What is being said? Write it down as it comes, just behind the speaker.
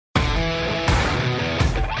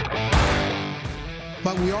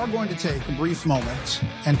But we are going to take a brief moment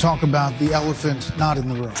and talk about the elephant not in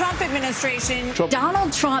the room. Trump administration.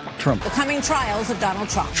 Donald Trump. The coming trials of Donald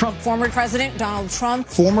Trump. Former President Donald Trump.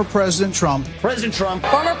 Former President Trump. President Trump.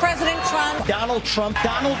 Former President Trump. Donald Trump.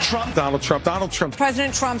 Donald Trump. Donald Trump. Donald Trump.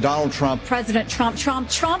 President Trump. Donald Trump. President Trump.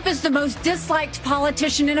 Trump is the most disliked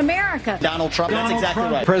politician in America. Donald Trump. That's exactly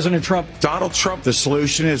right. President Trump. Donald Trump. The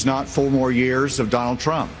solution is not 4 more years of Donald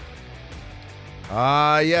Trump.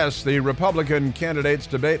 Yes, the Republican candidates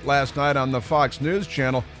debate last night on the Fox News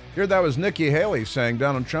channel. Here that was Nikki Haley saying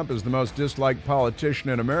Donald Trump is the most disliked politician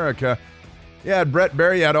in America. You had Brett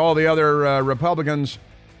Baier, you had all the other Republicans.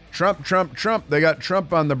 Trump. They got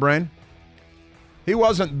Trump on the brain. He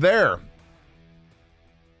wasn't there.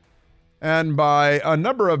 And by a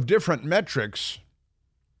number of different metrics,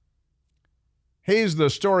 he's the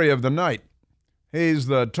story of the night. He's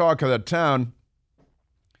the talk of the town.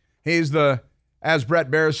 He's the, as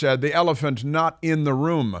Brett Baier said, the elephant not in the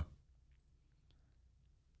room.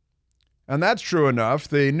 And that's true enough.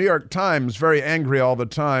 The New York Times, very angry all the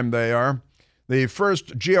time, they are. The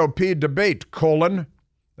first GOP debate,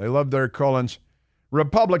 they love their colons.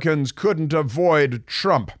 Republicans couldn't avoid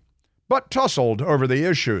Trump, but tussled over the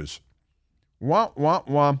issues. Wah, wah,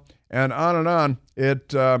 wah, and on.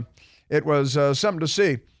 It was something to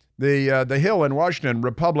see. The Hill in Washington,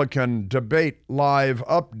 Republican debate live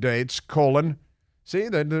updates, See,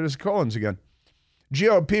 there's colons again.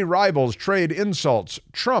 GOP rivals trade insults.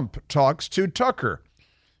 Trump talks to Tucker.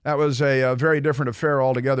 That was a very different affair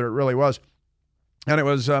altogether. It really was. And it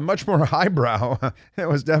was much more highbrow. It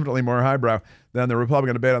was definitely more highbrow than the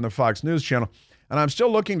Republican debate on the Fox News channel. And I'm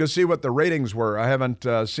still looking to see what the ratings were. I haven't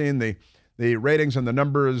seen the ratings and the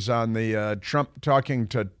numbers on the Trump talking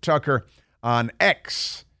to Tucker on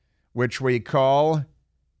X, which we call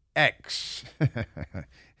X.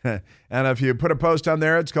 And if you put a post on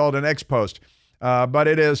there, it's called an X post. But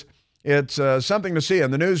it's something to see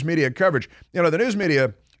in the news media coverage. You know, the news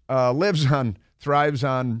media thrives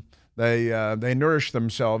on, they nourish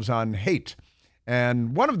themselves on hate.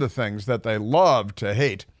 And one of the things that they love to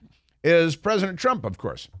hate is President Trump, of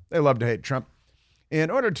course. They love to hate Trump. In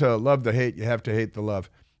order to love the hate, you have to hate the love.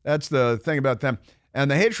 That's the thing about them. And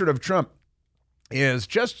the hatred of Trump is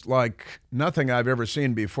just like nothing I've ever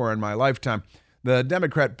seen before in my lifetime. The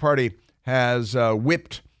Democrat Party has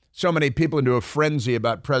whipped so many people into a frenzy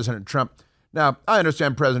about President Trump. Now, I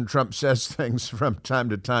understand President Trump says things from time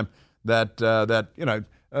to time that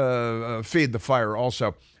feed the fire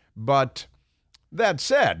also. But that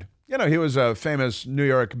said, you know, he was a famous New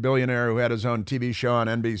York billionaire who had his own TV show on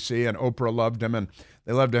NBC, and Oprah loved him, and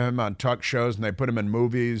they loved him on talk shows, and they put him in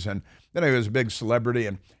movies, and then he was a big celebrity,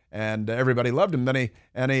 and everybody loved him. Then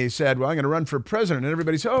he said, well, I'm going to run for president. And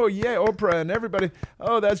everybody said, oh, yeah, Oprah. And everybody,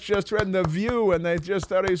 oh, that's just read in The View. And they just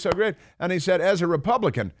thought he was so great. And he said, as a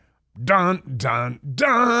Republican, dun, dun,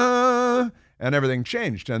 dun. And everything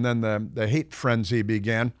changed. And then the hate frenzy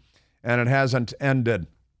began. And it hasn't ended.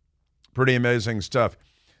 Pretty amazing stuff.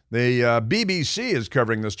 The BBC is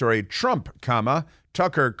covering the story, Trump,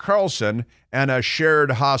 Tucker Carlson, and a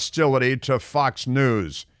shared hostility to Fox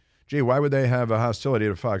News. Gee, why would they have a hostility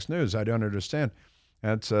to Fox News? I don't understand.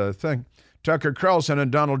 That's a thing. Tucker Carlson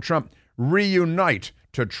and Donald Trump reunite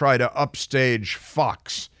to try to upstage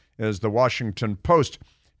Fox, is the Washington Post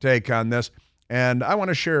take on this. And I want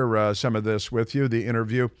to share some of this with you, the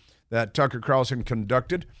interview that Tucker Carlson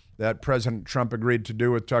conducted, that President Trump agreed to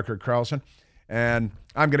do with Tucker Carlson. And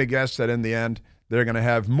I'm going to guess that in the end, they're going to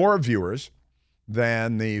have more viewers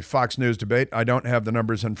than the Fox News debate. I don't have the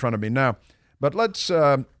numbers in front of me now. But let's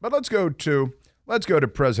go to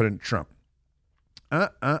President Trump. You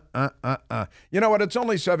know what? It's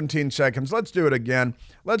only 17 seconds. Let's do it again.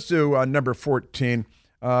 Let's do number 14.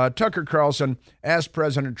 Tucker Carlson asked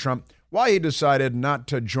President Trump why he decided not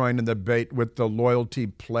to join in the debate with the loyalty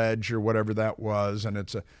pledge or whatever that was. And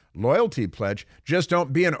it's a loyalty pledge. Just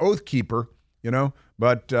don't be an oath keeper, you know.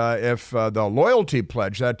 But if the loyalty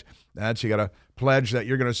pledge, that's you got to pledge that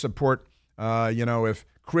you're going to support, if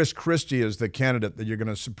Chris Christie is the candidate, that you're going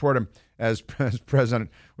to support him as president,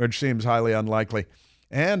 which seems highly unlikely,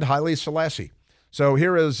 and Haile Selassie. So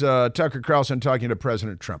here is Tucker Carlson talking to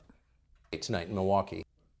President Trump. Tonight in Milwaukee.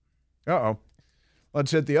 Uh-oh.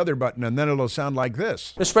 Let's hit the other button, and then it'll sound like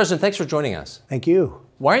this. Mr. President, thanks for joining us. Thank you.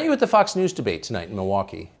 Why aren't you at the Fox News debate tonight in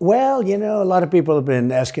Milwaukee? Well, you know, a lot of people have been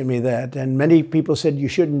asking me that, and many people said you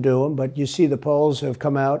shouldn't do them, but you see the polls have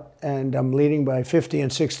come out, and I'm leading by 50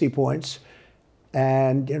 and 60 points.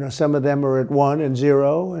 And, you know, some of them are at 1 and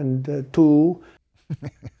 0 and 2.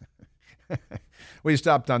 We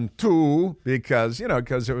stopped on 2 because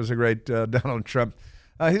it was a great Donald Trump.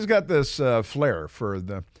 He's got this flair for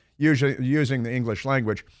the, usually using the English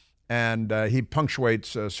language, and he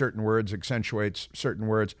punctuates certain words, accentuates certain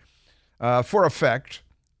words for effect,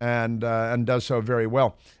 and does so very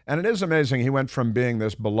well. And it is amazing. He went from being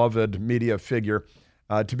this beloved media figure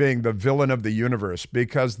to being the villain of the universe,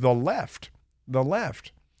 because the left,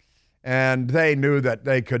 and they knew that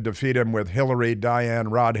they could defeat him with Hillary Diane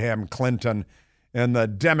Rodham Clinton in the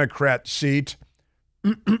Democrat seat.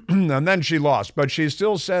 And then she lost, but she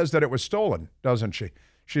still says that it was stolen, doesn't she?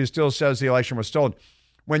 She still says the election was stolen.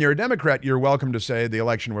 When you're a Democrat, you're welcome to say the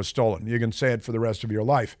election was stolen. You can say it for the rest of your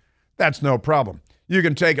life. That's no problem. You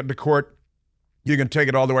can take it to court. You can take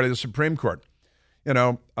it all the way to the Supreme Court. You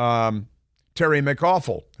know, Terry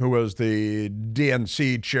McAuliffe, who was the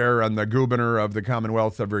DNC chair and the governor of the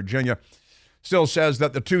Commonwealth of Virginia, still says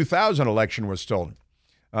that the 2000 election was stolen.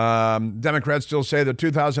 Democrats still say the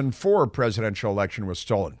 2004 presidential election was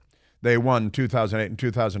stolen. They won 2008 and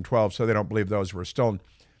 2012, so they don't believe those were stolen.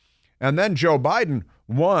 And then Joe Biden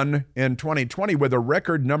won in 2020 with a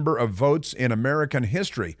record number of votes in American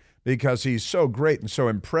history because he's so great and so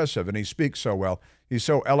impressive, and he speaks so well. He's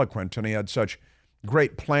so eloquent, and he had such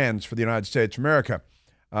great plans for the United States of America.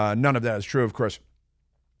 None of that is true, of course.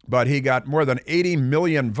 But he got more than 80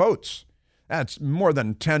 million votes. That's more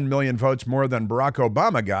than 10 million votes more than Barack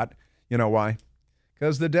Obama got. You know why?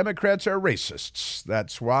 Because the Democrats are racists.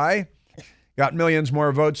 That's why. Got millions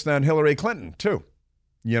more votes than Hillary Clinton, too.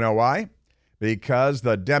 You know why? Because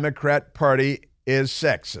the Democrat Party is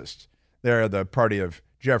sexist. They're the party of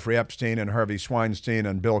Jeffrey Epstein and Harvey Weinstein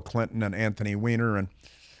and Bill Clinton and Anthony Weiner, and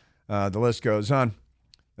the list goes on.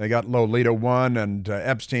 They got Lolita One and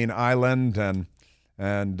Epstein Island,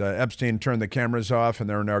 and Epstein turned the cameras off, and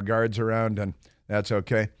there were no guards around, and that's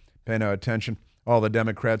okay. Pay no attention. All the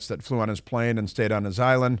Democrats that flew on his plane and stayed on his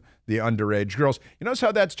island, the underage girls. You notice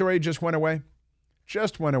how that story just went away?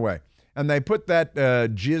 Just went away. And they put that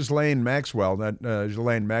Ghislaine Maxwell,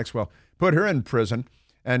 put her in prison,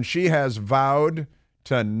 and she has vowed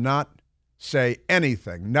to not say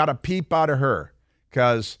anything, not a peep out of her,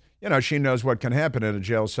 because, you know, she knows what can happen in a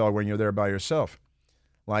jail cell when you're there by yourself,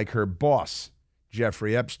 like her boss,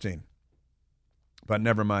 Jeffrey Epstein. But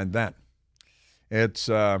never mind that. It's,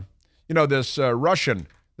 this Russian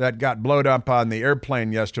that got blown up on the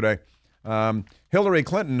airplane yesterday. Hillary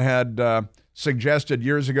Clinton had suggested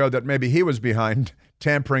years ago that maybe he was behind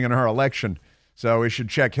tampering in her election. So we should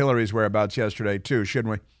check Hillary's whereabouts yesterday, too,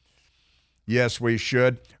 shouldn't we? Yes, we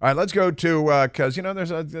should. All right, let's go to, because,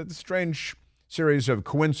 there's a strange series of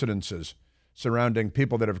coincidences surrounding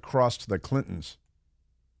people that have crossed the Clintons.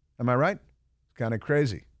 Am I right? Kind of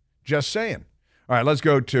crazy. Just saying. All right, let's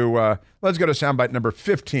go to soundbite number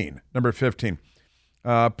 15. Number 15.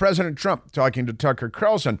 President Trump talking to Tucker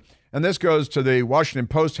Carlson, and this goes to the Washington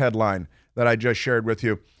Post headline that I just shared with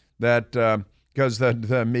you. That because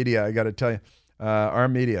the media, I got to tell you, our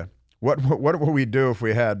media. What would we do if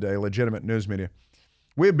we had a legitimate news media?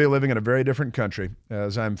 We'd be living in a very different country,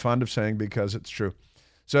 as I'm fond of saying because it's true.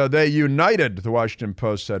 So they united, the Washington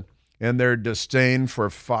Post said, in their disdain for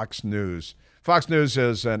Fox News. Fox News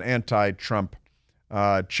is an anti-Trump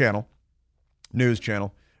news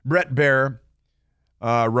channel. Bret Baier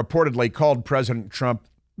reportedly called President Trump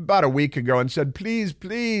about a week ago and said,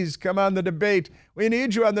 please come on the debate. We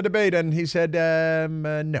need you on the debate. And he said,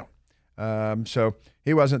 no. So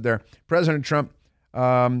he wasn't there. President Trump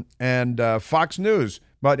and Fox News.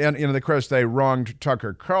 But, of course, they wronged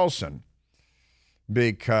Tucker Carlson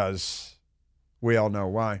because we all know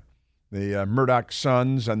why. The Murdoch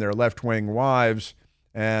sons and their left-wing wives,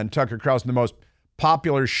 and Tucker Carlson, the most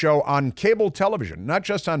popular show on cable television, not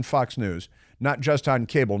just on Fox News, not just on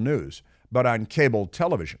cable news, but on cable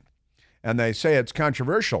television. And they say it's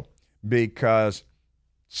controversial because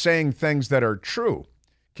saying things that are true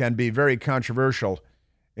can be very controversial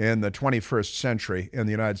in the 21st century in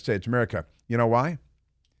the United States of America. You know why?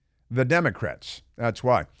 The Democrats. That's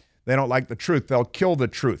why. They don't like the truth. They'll kill the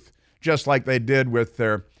truth, just like they did with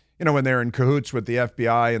their, when they're in cahoots with the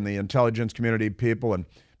FBI and the intelligence community people and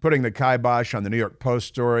putting the kibosh on the New York Post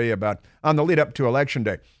story about, on the lead up to Election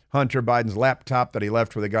Day, Hunter Biden's laptop that he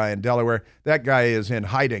left with a guy in Delaware. That guy is in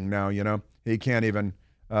hiding now, He can't even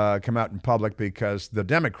come out in public because the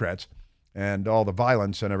Democrats and all the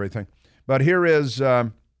violence and everything. But here is,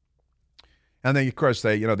 and then, of course,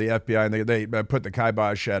 they, the FBI, and they put the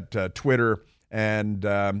kibosh at Twitter and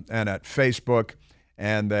at Facebook,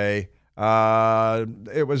 and they,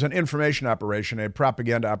 it was an information operation, a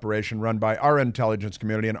propaganda operation run by our intelligence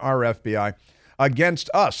community and our FBI against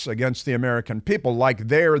us, against the American people, like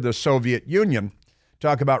they're the Soviet Union.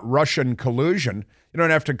 Talk about Russian collusion. You don't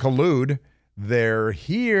have to collude. They're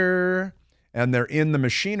here, and they're in the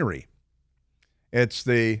machinery. It's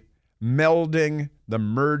the melding the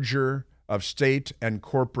merger of state and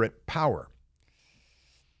corporate power.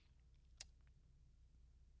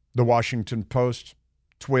 The Washington Post,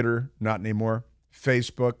 Twitter, not anymore,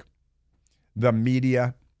 Facebook, the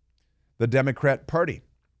media, the Democrat Party.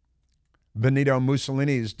 Benito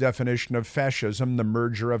Mussolini's definition of fascism, the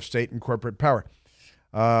merger of state and corporate power.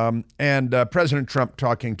 And President Trump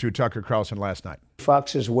talking to Tucker Carlson last night.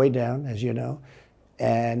 Fox is way down, as you know,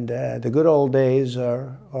 and the good old days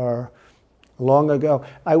are long ago.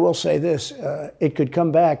 I will say this, it could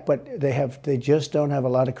come back, but they just don't have a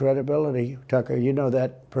lot of credibility, Tucker. You know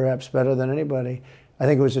that perhaps better than anybody. I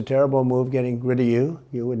think it was a terrible move getting rid of you.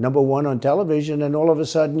 You were number one on television, and all of a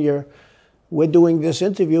sudden we're doing this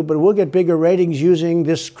interview, but we'll get bigger ratings using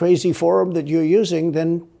this crazy forum that you're using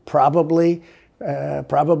than probably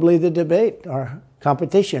the debate or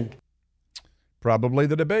competition. Probably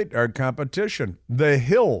the debate, our competition. The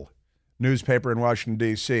Hill newspaper in Washington,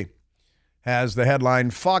 D.C. has the headline,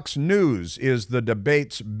 Fox News is the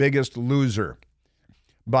debate's biggest loser,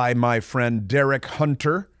 by my friend Derek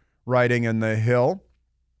Hunter, writing in The Hill.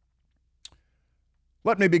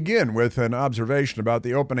 Let me begin with an observation about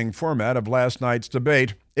the opening format of last night's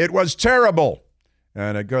debate. It was terrible,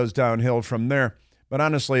 and it goes downhill from there. But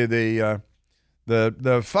honestly, the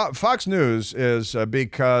Fox News is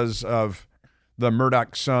because of the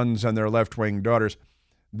Murdoch sons and their left-wing daughters.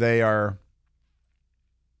 They are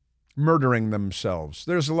murdering themselves.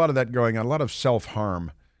 There's a lot of that going on, a lot of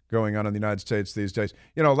self-harm going on in the United States these days.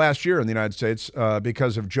 You know, last year in the United States,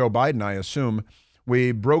 because of Joe Biden, I assume,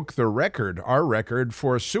 we broke our record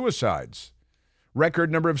for suicides.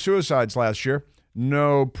 Record number of suicides last year.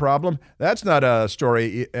 No problem. That's not a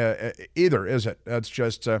story either, is it? That's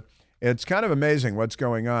just, it's kind of amazing what's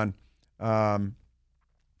going on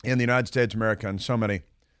in the United States of America in so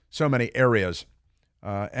many areas.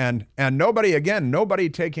 And nobody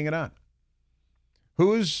taking it on.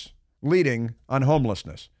 Who's leading on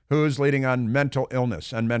homelessness? Who's leading on mental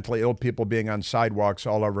illness and mentally ill people being on sidewalks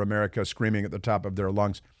all over America screaming at the top of their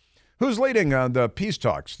lungs? Who's leading on the peace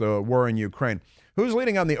talks, the war in Ukraine? Who's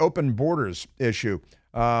leading on the open borders issue?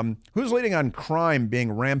 Who's leading on crime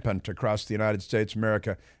being rampant across the United States,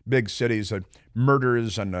 America, big cities,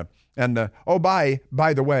 murders, and by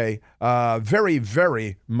the way, very,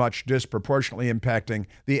 very much disproportionately impacting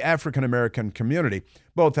the African-American community,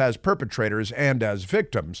 both as perpetrators and as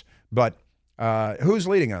victims. But who's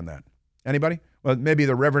leading on that? Anybody? Well, maybe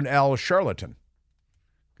the Reverend Al Sharpton,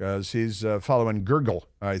 because he's following Gurgle,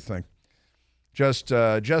 I think. Just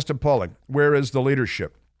appalling. Where is the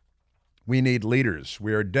leadership? We need leaders.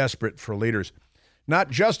 We are desperate for leaders, not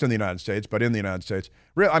just in the United States, but in the United States.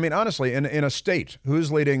 I mean, honestly, in a state,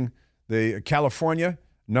 who's leading? The California,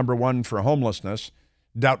 number one for homelessness,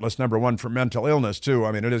 doubtless number one for mental illness, too.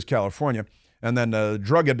 I mean, it is California. And then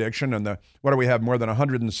drug addiction, and what do we have? More than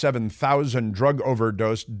 107,000 drug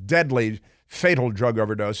overdose, deadly, fatal drug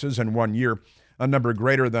overdoses in 1 year, a number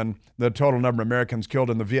greater than the total number of Americans killed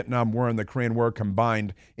in the Vietnam War and the Korean War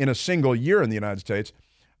combined in a single year in the United States.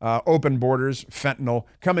 Open borders, fentanyl,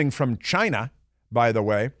 coming from China, by the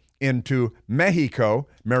way, into Mexico,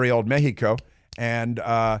 merry old Mexico, and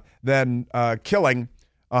then killing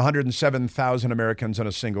 107,000 Americans in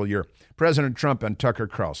a single year. President Trump and Tucker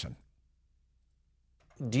Carlson.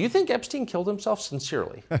 Do you think Epstein killed himself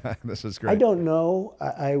sincerely? This is great. I don't know.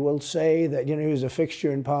 I will say that, he was a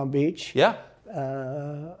fixture in Palm Beach. Yeah.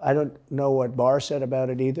 I don't know what Barr said about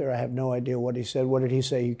it either. I have no idea what he said. What did he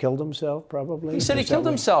say? He killed himself, probably? He said he killed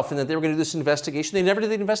himself and that they were going to do this investigation. They never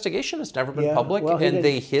did the investigation. It's never been public, and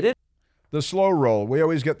they hid it. The slow roll. We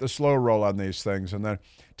always get the slow roll on these things, and then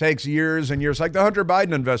it takes years and years. Like the Hunter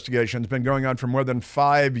Biden investigation has been going on for more than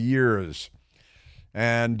 5 years.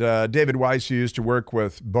 And David Weiss, who used to work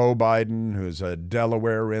with Beau Biden, who's a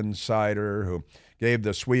Delaware insider, who gave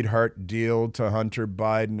the sweetheart deal to Hunter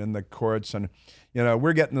Biden in the courts. And,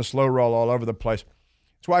 we're getting the slow roll all over the place.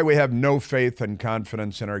 It's why we have no faith and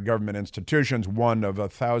confidence in our government institutions, one of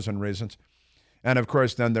 1,000 reasons. And, of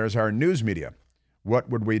course, then there's our news media. What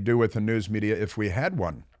would we do with the news media if we had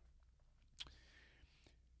one?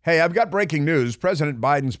 Hey, I've got breaking news. President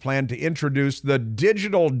Biden's plan to introduce the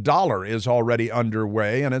digital dollar is already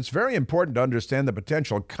underway, and it's very important to understand the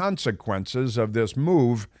potential consequences of this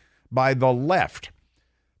move by the left.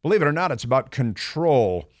 Believe it or not, it's about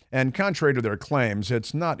control, and contrary to their claims,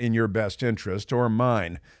 it's not in your best interest or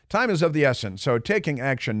mine. Time is of the essence, so taking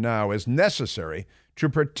action now is necessary to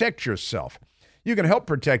protect yourself. You can help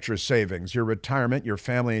protect your savings, your retirement, your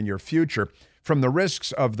family, and your future from the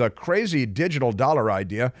risks of the crazy digital dollar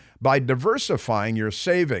idea by diversifying your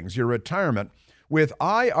savings, your retirement, with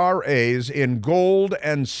IRAs in gold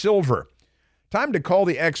and silver. Time to call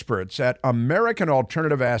the experts at American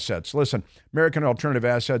Alternative Assets. Listen, American Alternative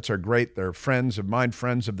Assets are great. They're friends of mine,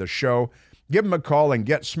 friends of the show. Give them a call and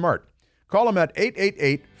get smart. Call them at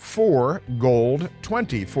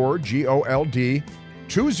 888-4GOLD-20,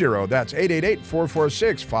 4GOLD-20. That's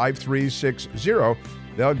 888-446-5360.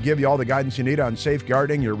 They'll give you all the guidance you need on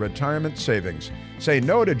safeguarding your retirement savings. Say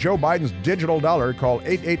no to Joe Biden's digital dollar. Call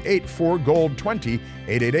 888-4GOLD-20,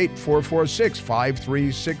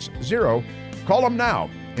 888-446-5360. Call them now.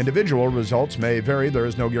 Individual results may vary. There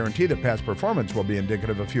is no guarantee that past performance will be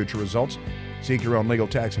indicative of future results. Seek your own legal,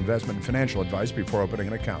 tax, investment, and financial advice before opening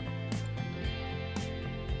an account.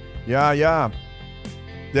 Yeah.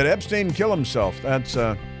 Did Epstein kill himself? That's it's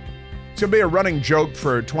going to be a running joke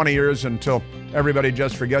for 20 years until everybody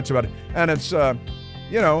just forgets about it. And it's,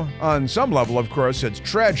 on some level, of course, it's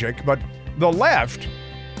tragic, but the left,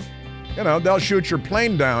 they'll shoot your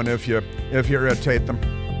plane down if you irritate them.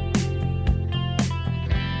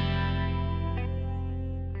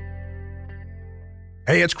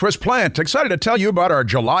 Hey, it's Chris Plant. Excited to tell you about our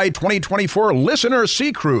July 2024 Listener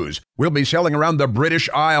Sea Cruise. We'll be sailing around the British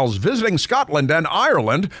Isles, visiting Scotland and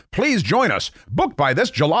Ireland. Please join us. Book by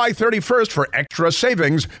this July 31st for extra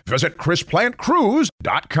savings. Visit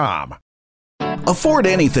ChrisPlantCruise.com. Afford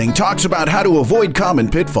Anything talks about how to avoid common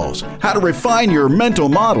pitfalls, how to refine your mental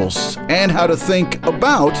models, and how to think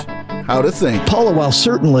about how to think. Paula, while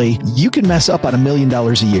certainly you can mess up on $1 million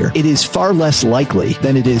a year, it is far less likely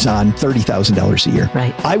than it is on $30,000 a year.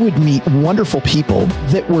 Right. I would meet wonderful people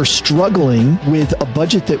that were struggling with a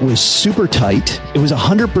budget that was super tight. It was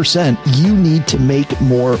 100% you need to make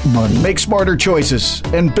more money. Make smarter choices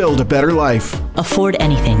and build a better life. Afford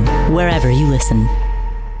Anything, wherever you listen.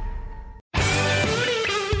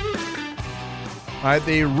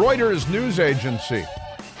 The Reuters news agency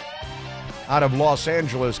out of Los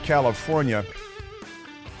Angeles, California,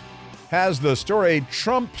 has the story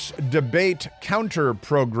Trump's debate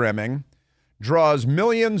counter-programming draws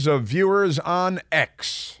millions of viewers on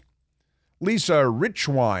X. Lisa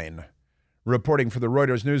Richwine, reporting for the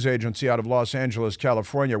Reuters news agency out of Los Angeles,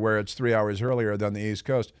 California, where it's 3 hours earlier than the East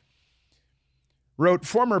Coast, wrote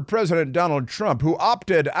former President Donald Trump, who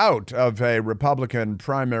opted out of a Republican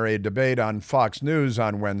primary debate on Fox News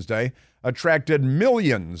on Wednesday, attracted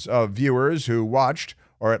millions of viewers who watched,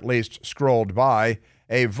 or at least scrolled by,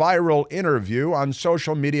 a viral interview on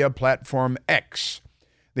social media platform X.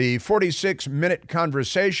 The 46-minute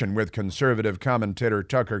conversation with conservative commentator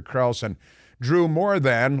Tucker Carlson drew more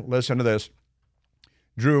than, listen to this,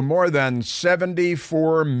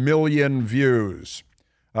 74 million views,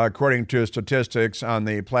 according to statistics on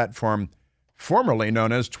the platform formerly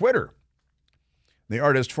known as Twitter. The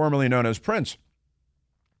artist formerly known as Prince.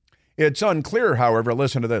 It's unclear, however,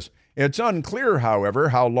 listen to this. It's unclear, however,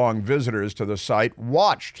 how long visitors to the site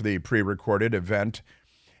watched the pre-recorded event.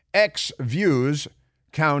 X views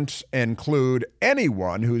counts include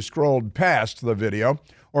anyone who scrolled past the video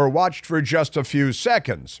or watched for just a few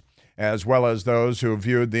seconds, as well as those who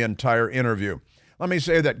viewed the entire interview. Let me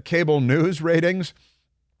say that cable news ratings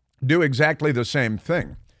do exactly the same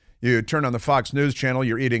thing. You turn on the Fox News channel,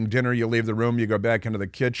 you're eating dinner, you leave the room, you go back into the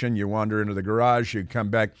kitchen, you wander into the garage, you come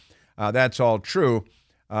back. That's all true.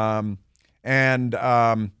 So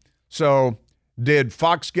did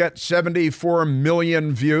Fox get 74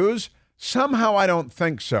 million views? Somehow I don't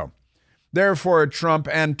think so. Therefore, Trump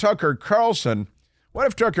and Tucker Carlson, what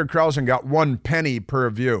if Tucker Carlson got 1 penny per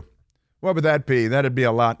view? What would that be? That'd be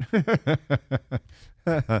a lot.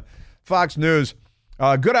 Fox News,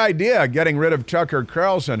 good idea getting rid of Tucker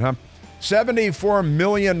Carlson, huh? 74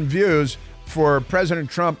 million views for President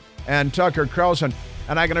Trump and Tucker Carlson.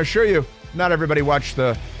 And I can assure you, not everybody watched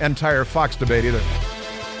the entire Fox debate either.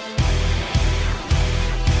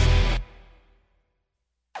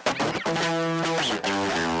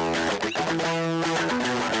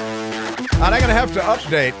 And I'm going to have to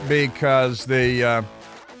update because the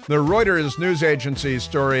Reuters news agency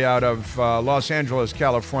story out of Los Angeles,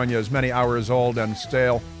 California is many hours old and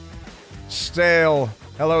stale. Stale.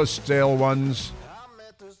 Hello, stale ones.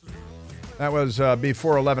 That was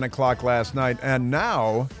before 11 o'clock last night. And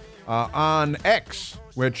now on X,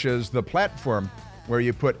 which is the platform where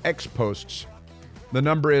you put X posts, the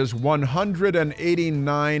number is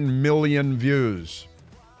 189 million views.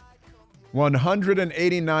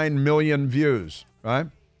 189 million views, right?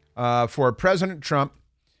 For President Trump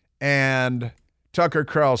and Tucker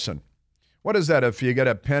Carlson. What is that? If you get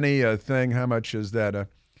a penny a thing, how much is that?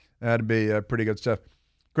 That'd be pretty good stuff.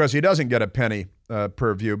 Of course, he doesn't get a penny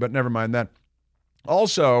per view, but never mind that.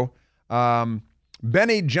 Also,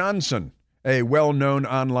 Benny Johnson, a well-known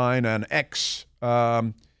online and X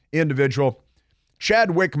individual,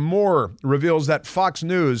 Chadwick Moore reveals that Fox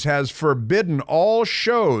News has forbidden all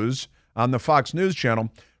shows on the Fox News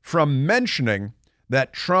channel from mentioning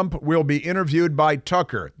that Trump will be interviewed by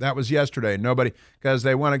Tucker. That was yesterday. Nobody, because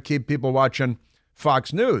they want to keep people watching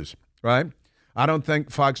Fox News, right? I don't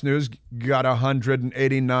think Fox News got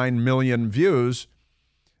 189 million views,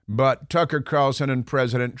 but Tucker Carlson and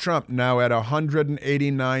President Trump now at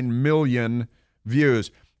 189 million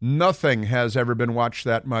views. Nothing has ever been watched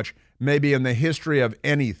that much, maybe in the history of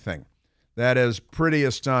anything. That is pretty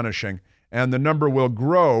astonishing. And the number will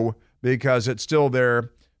grow because it's still there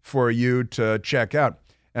for you to check out.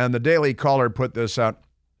 And the Daily Caller put this out.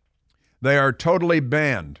 They are totally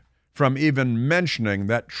banned from even mentioning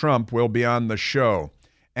that Trump will be on the show.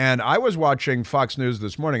 And I was watching Fox News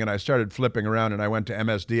this morning, and I started flipping around, and I went to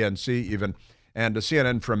MSDNC even, and to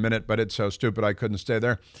CNN for a minute, but it's so stupid I couldn't stay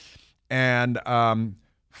there. And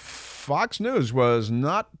Fox News was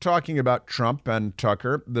not talking about Trump and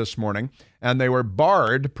Tucker this morning, and they were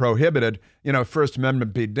barred, prohibited, First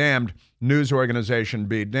Amendment be damned, news organization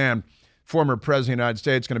be damned. Former President of the United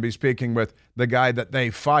States going to be speaking with the guy that they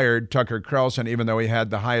fired, Tucker Carlson, even though he had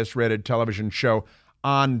the highest rated television show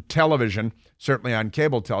on television, certainly on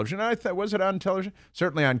cable television. Was it on television?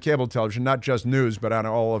 Certainly on cable television, not just news, but on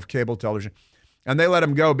all of cable television. And they let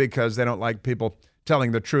him go because they don't like people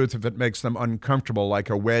telling the truth if it makes them uncomfortable, like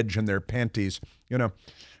a wedge in their panties,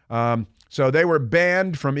 So they were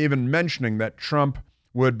banned from even mentioning that Trump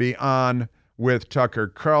would be on with Tucker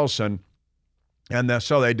Carlson. And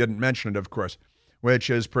so they didn't mention it, of course, which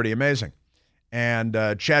is pretty amazing. And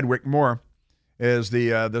Chadwick Moore is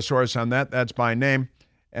the source on that. That's by name.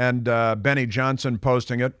 And Benny Johnson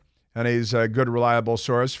posting it. And he's a good, reliable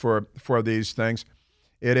source for these things.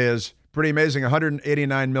 It is pretty amazing,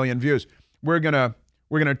 189 million views. We're gonna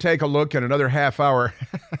take a look at another half hour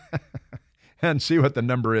and see what the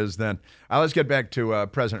number is then. Let's get back to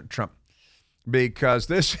President Trump, because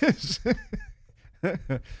this is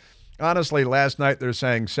honestly, last night they're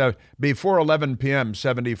saying before 11 p.m.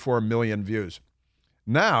 74 million views.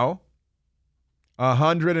 Now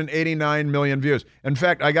 189 million views. In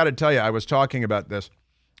fact, I got to tell you, I was talking about this,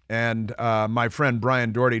 and my friend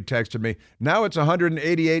Brian Doherty texted me. Now it's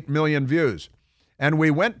 188 million views, and we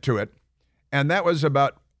went to it. And that was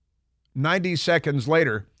about 90 seconds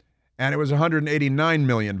later, and it was 189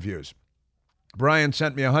 million views. Brian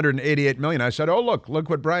sent me 188 million. I said, oh, look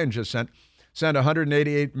what Brian just sent. Sent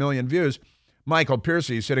 188 million views. Michael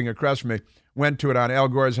Piercy, sitting across from me, went to it on Al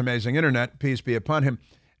Gore's Amazing Internet, peace be upon him,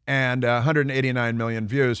 and 189 million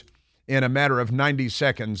views. In a matter of 90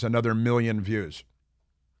 seconds, another million views.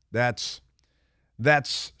 That's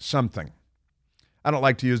something. I don't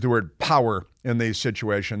like to use the word power in these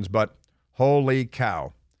situations, but holy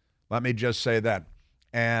cow. Let me just say that.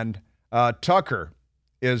 And Tucker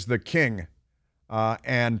is the king,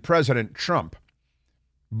 and President Trump,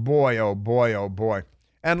 boy, oh boy, oh boy.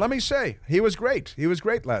 And let me say, he was great. He was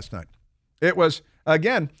great last night. It was,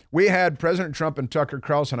 again, we had President Trump and Tucker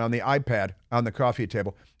Carlson on the iPad on the coffee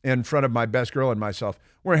table in front of my best girl and myself.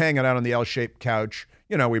 We're hanging out on the L-shaped couch.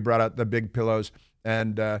 We brought out the big pillows,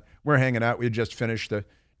 and we're hanging out. We just finished the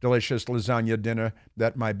delicious lasagna dinner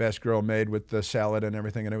that my best girl made with the salad and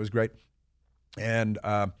everything, and it was great. And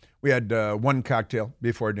we had one cocktail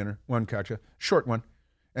before dinner, one cocktail, short one,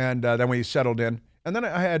 and then we settled in. And then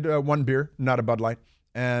I had one beer, not a Bud Light,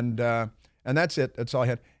 and that's it. That's all I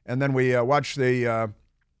had. And then we watched the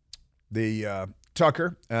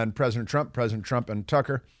Tucker and President Trump and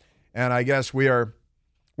Tucker, and I guess we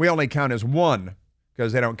only count as one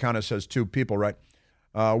because they don't count us as two people, right?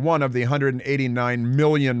 One of the 189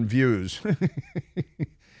 million views.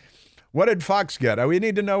 What did Fox get? We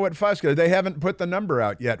need to know what Fox got. They haven't put the number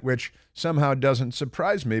out yet, which somehow doesn't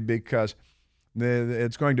surprise me because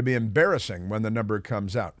it's going to be embarrassing when the number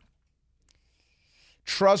comes out.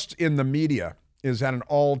 Trust in the media is at an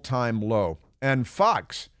all-time low. And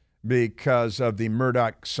Fox, because of the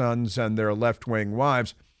Murdoch sons and their left-wing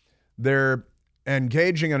wives, they're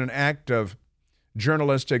engaging in an act of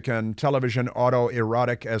journalistic and television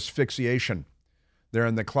autoerotic asphyxiation. They're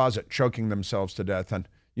in the closet choking themselves to death, and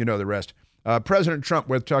you know the rest. President Trump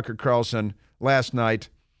with Tucker Carlson last night.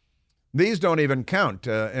 These don't even count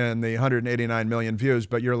in the 189 million views,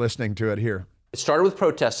 but you're listening to it here. It started with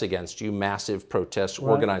protests against you, massive protests, right.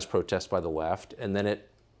 Organized protests by the left, and then it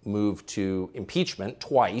moved to impeachment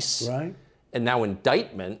twice, right. And now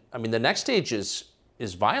indictment. I mean, the next stage is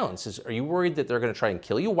violence. Are you worried that they're going to try and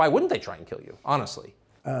kill you? Why wouldn't they try and kill you, honestly?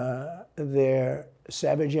 They're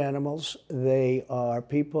savage animals. They are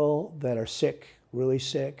people that are sick, really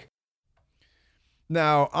sick.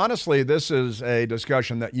 Now, honestly, this is a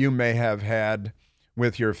discussion that you may have had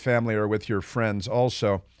with your family or with your friends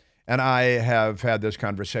also. And I have had this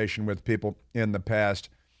conversation with people in the past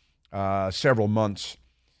several months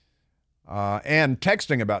and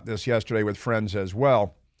texting about this yesterday with friends as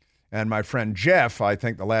well. And my friend Jeff, I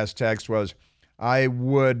think the last text was, I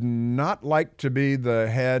would not like to be the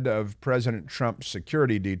head of President Trump's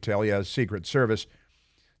security detail. He has Secret Service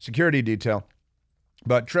security detail.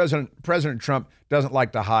 But President Trump doesn't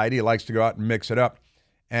like to hide. He likes to go out and mix it up.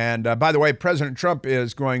 And by the way, President Trump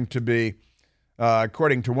is going to be,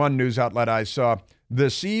 according to one news outlet I saw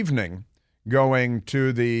this evening, going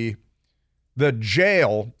to the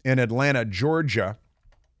jail in Atlanta, Georgia,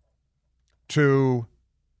 to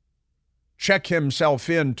check himself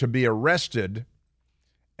in to be arrested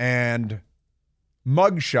and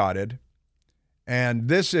mugshotted. And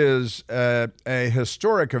this is a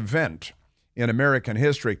historic event in American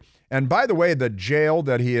history. And by the way, the jail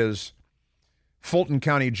that he is, Fulton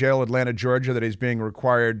County Jail, Atlanta, Georgia, that he's being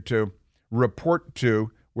required to report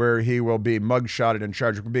to, where he will be mugshotted and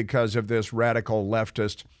charged because of this radical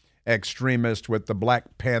leftist extremist with the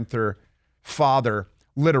Black Panther father.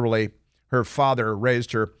 Literally, her father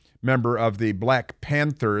raised her member of the Black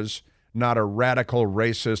Panthers, not a radical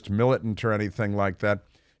racist militant or anything like that.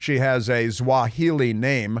 She has a Swahili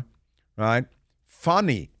name, right?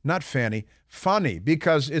 Fani, not Fanny, Fani,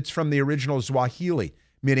 because it's from the original Swahili,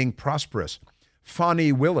 meaning prosperous.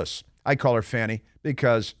 Fani Willis. I call her Fanny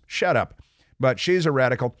because shut up. But she's a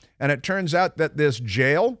radical. And it turns out that this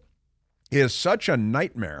jail is such a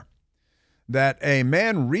nightmare that a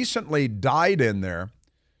man recently died in there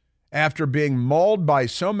after being mauled by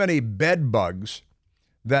so many bed bugs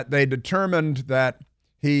that they determined that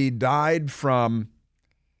he died from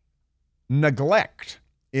neglect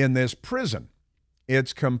in this prison.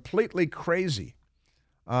 It's completely crazy.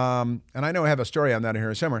 And I know I have a story on that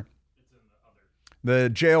here somewhere. The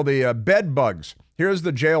jail, the bed bugs. Here's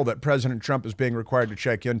the jail that President Trump is being required to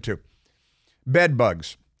check into. Bed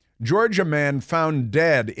bugs. Georgia man found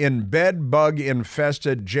dead in bed bug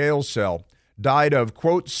infested jail cell died of,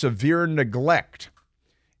 quote, severe neglect,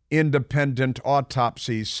 independent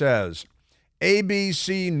autopsy says.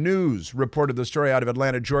 ABC News reported the story out of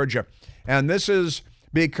Atlanta, Georgia. And this is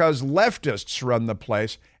because leftists run the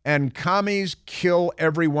place and commies kill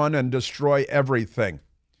everyone and destroy everything.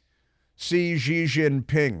 See Xi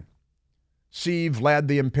Jinping. See Vlad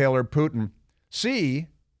the Impaler Putin. See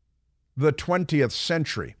the 20th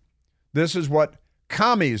century. This is what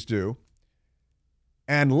commies do.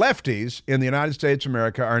 And lefties in the United States of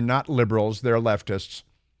America are not liberals, they're leftists.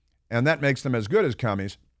 And that makes them as good as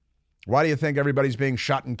commies. Why do you think everybody's being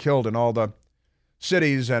shot and killed in all the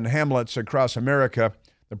cities and hamlets across America?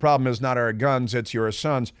 The problem is not our guns, it's your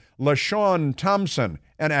sons. LaShawn Thompson,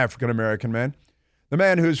 an African-American man, the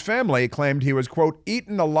man whose family claimed he was, quote,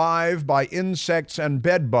 eaten alive by insects and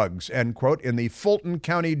bed bugs, end quote, in the Fulton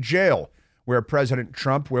County Jail, where President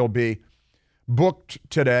Trump will be booked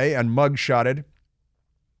today and mugshotted.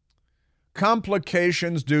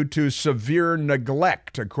 Complications due to severe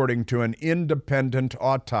neglect, according to an independent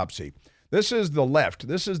autopsy. This is the left.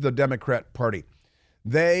 This is the Democrat Party.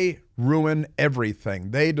 They ruin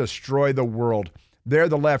everything. They destroy the world. They're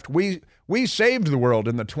the left. We saved the world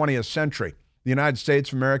in the 20th century. The United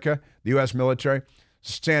States of America, the U.S. military,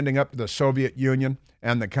 standing up to the Soviet Union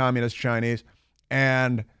and the communist Chinese,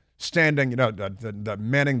 and standing, the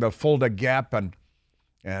manning the Fulda Gap and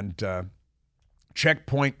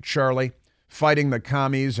Checkpoint Charlie, fighting the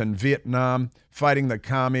commies in Vietnam, fighting the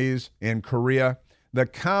commies in Korea. The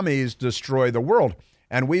commies destroy the world,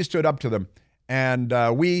 and we stood up to them, and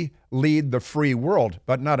we lead the free world,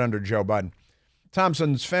 but not under Joe Biden.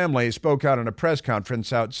 Thompson's family spoke out in a press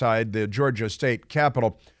conference outside the Georgia State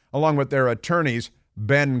Capitol, along with their attorneys,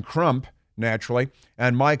 Ben Crump, naturally,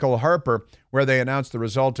 and Michael Harper, where they announced the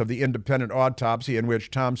result of the independent autopsy in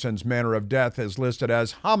which Thompson's manner of death is listed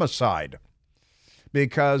as homicide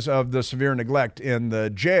because of the severe neglect in the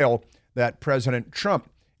jail that President Trump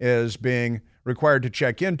is being required to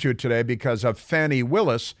check into today because of Fani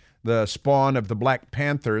Willis, the spawn of the Black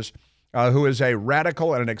Panthers, who is a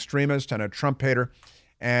radical and an extremist and a Trump hater.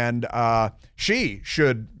 And she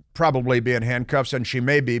should probably be in handcuffs, and she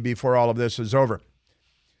may be before all of this is over.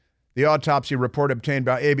 The autopsy report obtained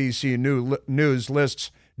by ABC News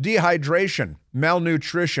lists dehydration,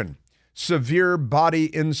 malnutrition, severe body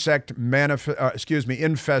insect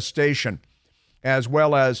infestation, as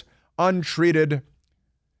well as untreated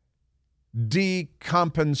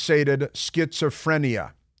decompensated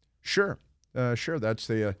schizophrenia. Sure, that's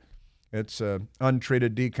it's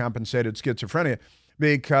untreated decompensated schizophrenia,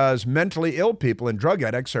 because mentally ill people and drug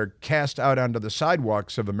addicts are cast out onto the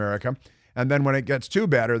sidewalks of America, And then when it gets too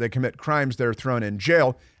bad or they commit crimes, they're thrown in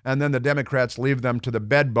jail. And then the Democrats leave them to the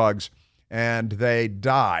bed bugs and they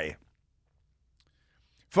die.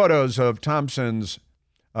 Photos of Thompson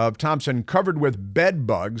covered with bed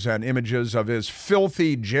bugs and images of his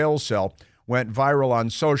filthy jail cell went viral on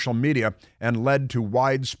social media and led to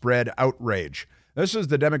widespread outrage. This is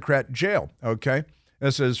the Democrat jail, okay?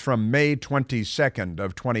 This is from May 22nd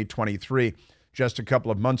of 2023, just a couple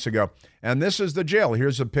of months ago. And this is the jail.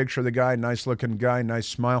 Here's a picture of the guy, nice-looking guy, nice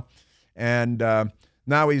smile. And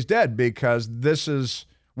now he's dead because this is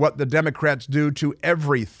what the Democrats do to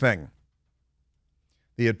everything.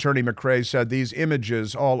 The attorney McRae said these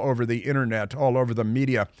images all over the internet, all over the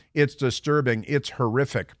media, it's disturbing, it's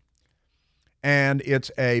horrific. And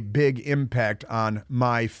it's a big impact on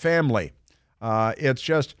my family. It's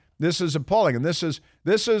just, this is appalling. And this is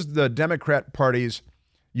the Democrat Party's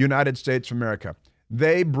United States of America.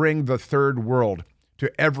 They bring the third world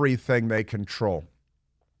to everything they control.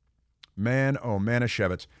 Man, oh,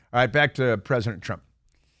 Manischewitz. All right, back to President Trump.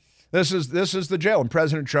 This is the jail, and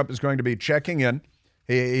President Trump is going to be checking in.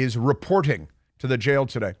 He's reporting to the jail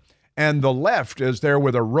today. And the left is there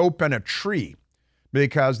with a rope and a tree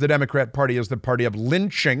because the Democrat Party is the party of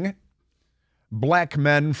lynching black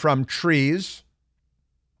men from trees.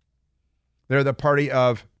 They're the party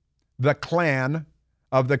of the Klan,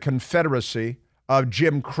 of the Confederacy, of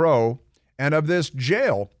Jim Crow, and of this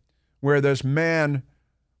jail where this man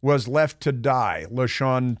was left to die,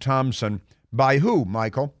 LaShawn Thompson. By who,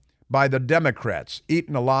 Michael? By the Democrats,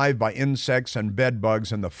 eaten alive by insects and bed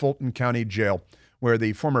bugs in the Fulton County Jail, where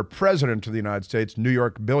the former president of the United States, New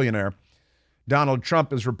York billionaire, Donald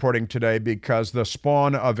Trump is reporting today because the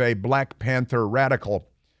spawn of a Black Panther radical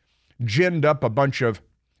ginned up a bunch of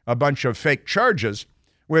fake charges,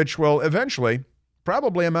 which will eventually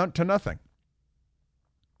probably amount to nothing.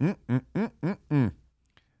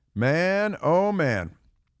 Man, oh man.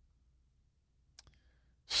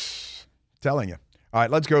 Telling you. All right,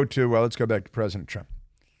 let's go back to President Trump.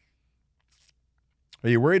 Are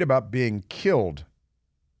you worried about being killed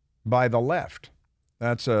by the left?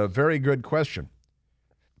 That's a very good question.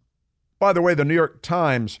 By the way, the New York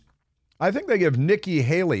Times, I think they give Nikki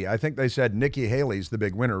Haley, I think they said Nikki Haley's the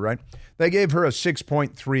big winner, right? They gave her a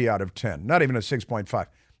 6.3 out of 10, not even a 6.5.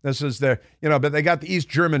 This is their, but they got the East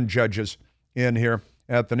German judges in here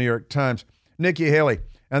at the New York Times. Nikki Haley.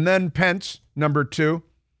 And then Pence, number 2.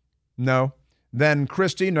 No. Then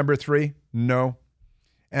Christie, number 3, no.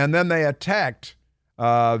 And then they attacked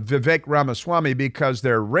Vivek Ramaswamy because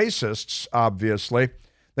they're racists, obviously.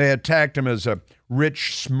 They attacked him as a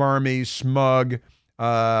rich, smarmy, smug,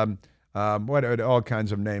 all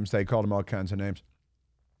kinds of names. They called him all kinds of names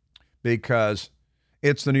because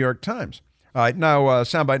it's the New York Times. All right, now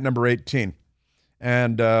soundbite number 18.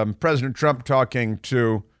 And President Trump talking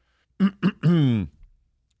to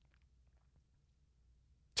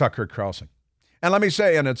Tucker Carlson. And let me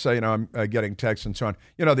say, and it's, I'm getting texts and so on,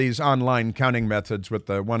 these online counting methods with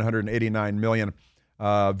the 189 million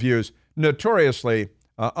views, notoriously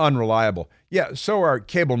unreliable. Yeah, so are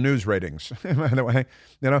cable news ratings, by the way.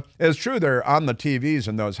 It's true they're on the TVs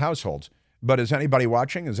in those households, but is anybody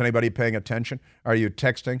watching? Is anybody paying attention? Are you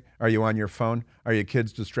texting? Are you on your phone? Are your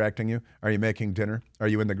kids distracting you? Are you making dinner? Are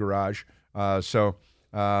you in the garage? So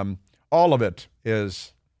all of it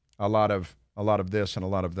is a lot of this and a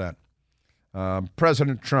lot of that.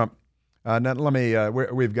 President Trump, now let me,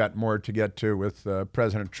 we've got more to get to with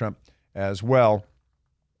President Trump as well.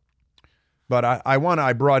 But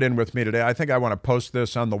I brought in with me today, I think I want to post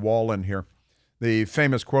this on the wall in here, the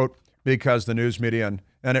famous quote, because the news media,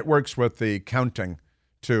 and it works with the counting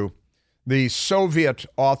too. The Soviet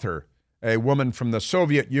author, a woman from the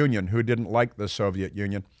Soviet Union who didn't like the Soviet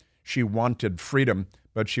Union. She wanted freedom,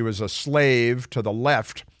 but she was a slave to the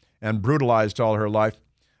left and brutalized all her life.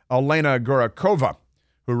 Elena Gorakova,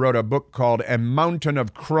 who wrote a book called A Mountain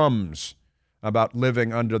of Crumbs about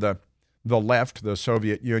living under the left, the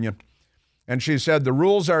Soviet Union. And she said, the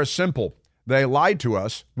rules are simple. They lie to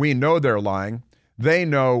us. We know they're lying. They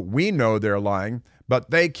know we know they're lying,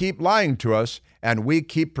 but they keep lying to us, and we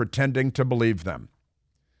keep pretending to believe them.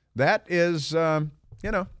 That is,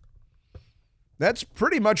 that's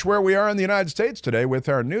pretty much where we are in the United States today with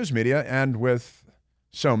our news media and with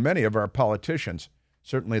so many of our politicians.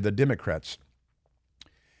 Certainly the Democrats.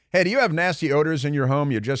 Hey, do you have nasty odors in your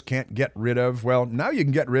home you just can't get rid of? Well, now you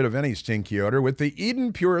can get rid of any stinky odor with the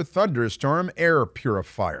Eden Pure Thunderstorm Air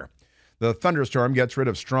Purifier. The Thunderstorm gets rid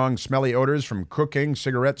of strong, smelly odors from cooking,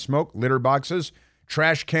 cigarette smoke, litter boxes,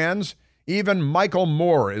 trash cans. Even Michael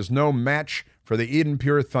Moore is no match for the Eden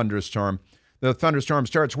Pure Thunderstorm. The Thunderstorm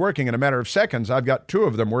starts working in a matter of seconds. I've got 2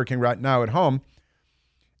 of them working right now at home.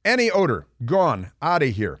 Any odor, gone, out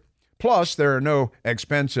of here. Plus, there are no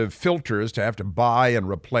expensive filters to have to buy and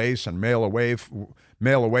replace and mail away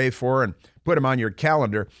for and put them on your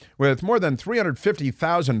calendar. With more than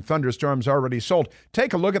 350,000 thunderstorms already sold,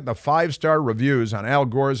 take a look at the 5-star reviews on Al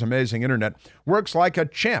Gore's Amazing Internet. Works like a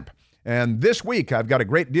champ. And this week, I've got a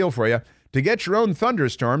great deal for you. To get your own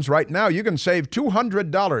thunderstorms, right now you can save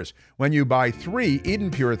 $200 when you buy 3 Eden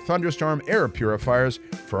Pure Thunderstorm air purifiers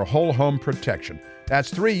for whole home protection. That's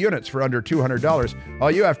 3 units for under $200. All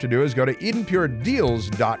you have to do is go to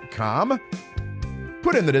EdenPureDeals.com,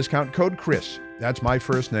 put in the discount code Chris. That's my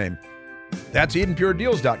first name. That's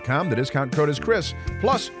EdenPureDeals.com. The discount code is Chris.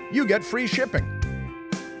 Plus, you get free shipping.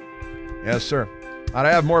 Yes, sir. I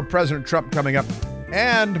have more President Trump coming up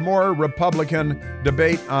and more Republican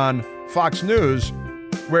debate on Fox News,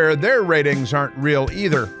 where their ratings aren't real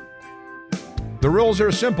either. The rules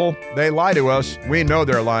are simple. They lie to us. We know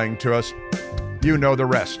they're lying to us. You know the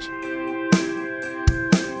rest.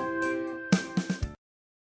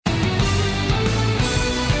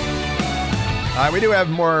 We do have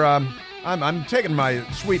more. I'm taking my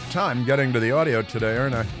sweet time getting to the audio today,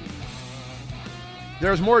 aren't I?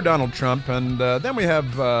 There's more Donald Trump, and then we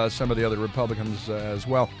have some of the other Republicans as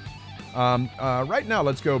well. Right now,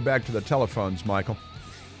 let's go back to the telephones, Michael.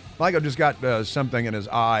 Michael just got something in his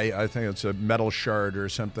eye. I think it's a metal shard or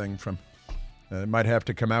something from. It might have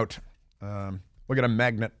to come out. We'll get a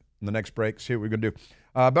magnet in the next break. See what we can do.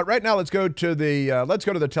 But right now, let's go to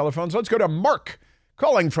the telephones. Let's go to Mark,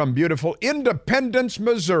 calling from beautiful Independence,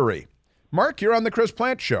 Missouri. Mark, you're on the Chris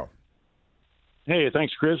Plante Show. Hey,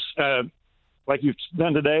 thanks, Chris. Like you've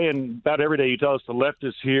done today and about every day, you tell us the left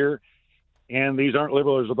is here, and these aren't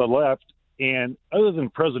liberals of the left. And other than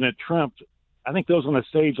President Trump, I think those on the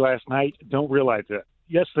stage last night don't realize that.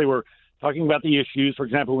 Yes, they were talking about the issues. For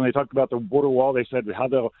example, when they talked about the border wall, they said how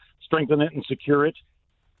they'll strengthen it and secure it.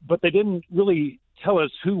 But they didn't really tell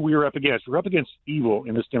us who we were up against. We're up against evil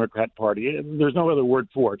in this Democrat Party. There's no other word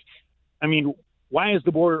for it. I mean, why is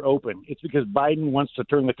the border open? It's because Biden wants to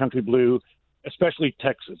turn the country blue, especially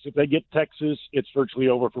Texas. If they get Texas, it's virtually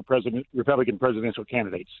over for Republican presidential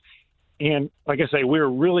candidates. And like I say, we're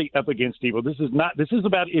really up against evil. This is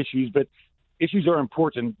about issues, but issues are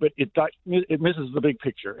important, but it misses the big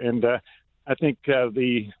picture. And I think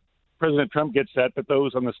the President Trump gets that, but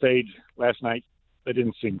those on the stage last night, they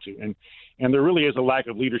didn't seem to. And there really is a lack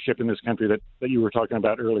of leadership in this country that you were talking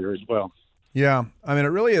about earlier as well. Yeah, I mean, it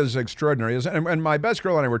really is extraordinary. And my best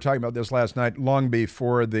girl and I were talking about this last night, long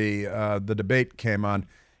before the debate came on.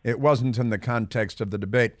 It wasn't in the context of the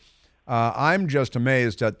debate. I'm just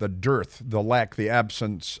amazed at the dearth, the lack, the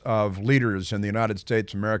absence of leaders in the United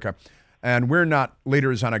States of America. And we're not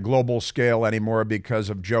leaders on a global scale anymore because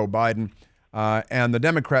of Joe Biden. And the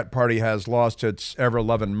Democrat Party has lost its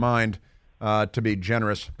ever-loving mind, to be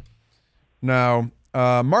generous. Now,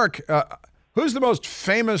 Mark, who's the most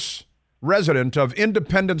famous resident of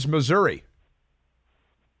Independence, Missouri?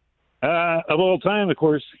 Of all time, of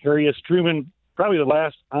course, Harry S. Truman, probably the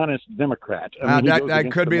last honest Democrat. That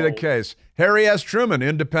could be the case. Harry S. Truman,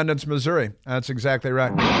 Independence, Missouri. That's exactly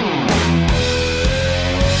right.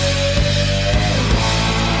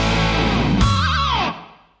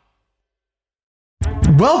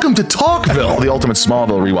 Welcome to Talkville, the ultimate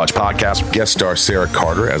Smallville rewatch podcast. Guest star Sarah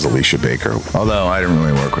Carter as Alicia Baker, although I didn't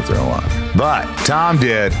really work with her a lot. But Tom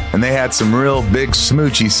did, and they had some real big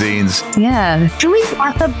smoochy scenes. Yeah. Can we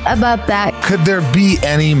talk about that? Could there be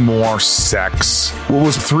any more sex? What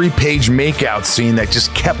was a 3-page makeout scene that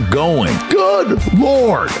just kept going? Good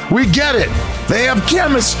Lord. We get it. They have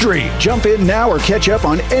chemistry. Jump in now or catch up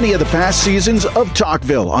on any of the past seasons of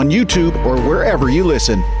Talkville on YouTube or wherever you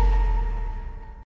listen.